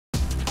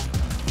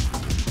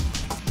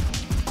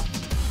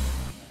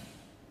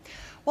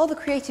While the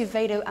Creative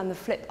Vado and the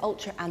Flip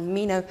Ultra and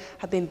Mino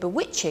have been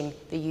bewitching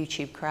the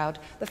YouTube crowd,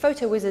 the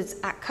photo wizards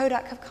at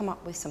Kodak have come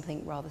up with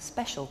something rather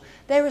special.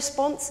 Their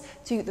response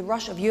to the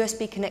rush of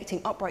USB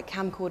connecting upright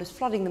camcorders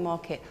flooding the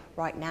market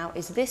right now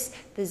is the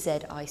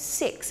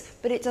Zi6,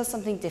 but it does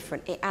something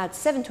different. It adds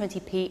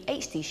 720p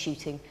HD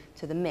shooting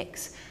to the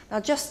mix. Now,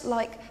 just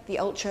like the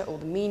Ultra or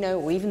the Mino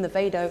or even the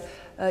Vado,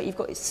 you've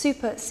got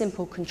super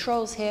simple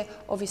controls here.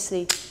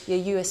 Obviously,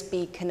 your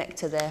USB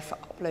connector there for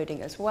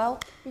uploading as well.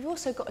 We've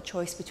also got a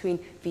choice between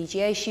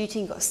VGA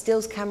shooting, you've got a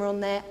stills camera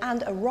on there,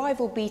 and a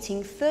rival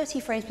beating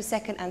 30 frames per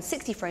second and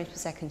 60 frames per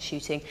second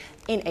shooting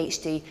in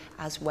HD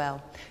as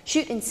well.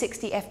 Shoot in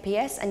 60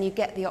 FPS and you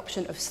get the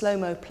option of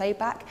slow-mo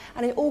playback,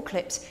 and in all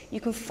clips you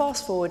can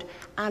fast forward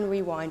and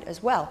rewind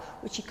as well,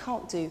 which you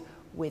can't do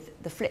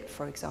with the Flip,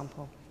 for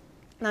example.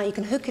 Now, you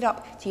can hook it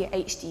up to your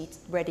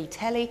HD-ready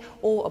telly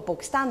or a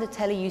bog standard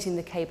telly using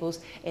the cables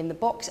in the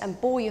box and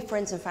bore your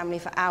friends and family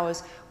for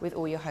hours with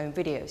all your home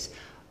videos.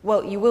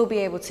 Well, you will be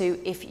able to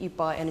if you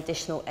buy an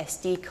additional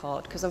SD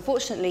card, because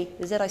unfortunately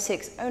the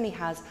Zi6 only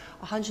has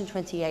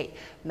 128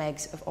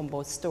 megs of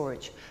onboard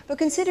storage. But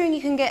considering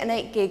you can get an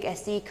 8 gig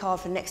SD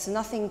card for next to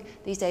nothing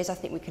these days, I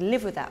think we can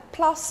live with that.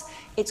 Plus,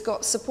 it's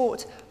got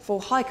support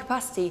for high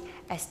capacity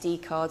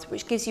SD cards,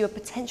 which gives you a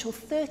potential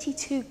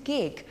 32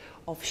 gig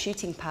of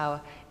shooting power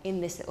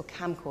in this little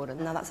camcorder.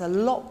 Now, that's a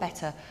lot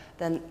better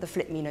than the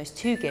Flip Mino's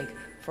 2 gig,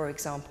 for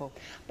example.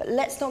 But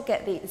let's not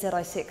get the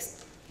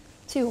Zi6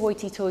 too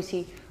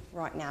hoity-toity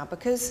right now,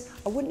 because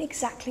I wouldn't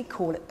exactly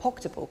call it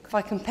pocketable. If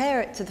I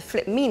compare it to the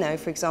Flip Mino,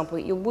 for example,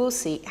 you will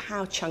see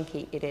how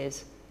chunky it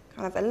is.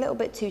 Kind of a little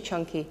bit too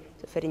chunky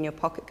to fit in your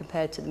pocket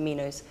compared to the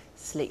Mino's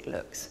sleek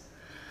looks.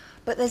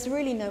 But there's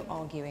really no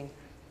arguing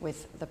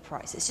with the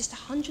price. It's just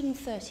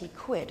 130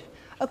 quid.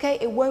 Okay,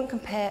 it won't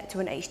compare to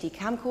an HD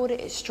camcorder.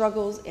 It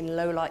struggles in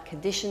low light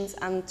conditions,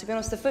 and to be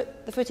honest,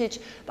 the footage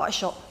that I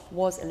shot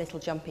was a little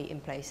jumpy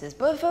in places.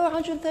 But for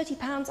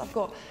 £130, I've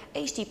got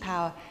HD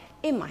power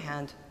in my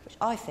hand, which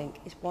I think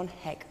is one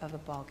heck of a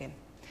bargain.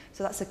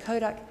 So that's a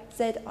Kodak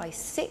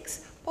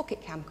Zi6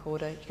 pocket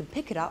camcorder. You can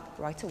pick it up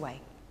right away.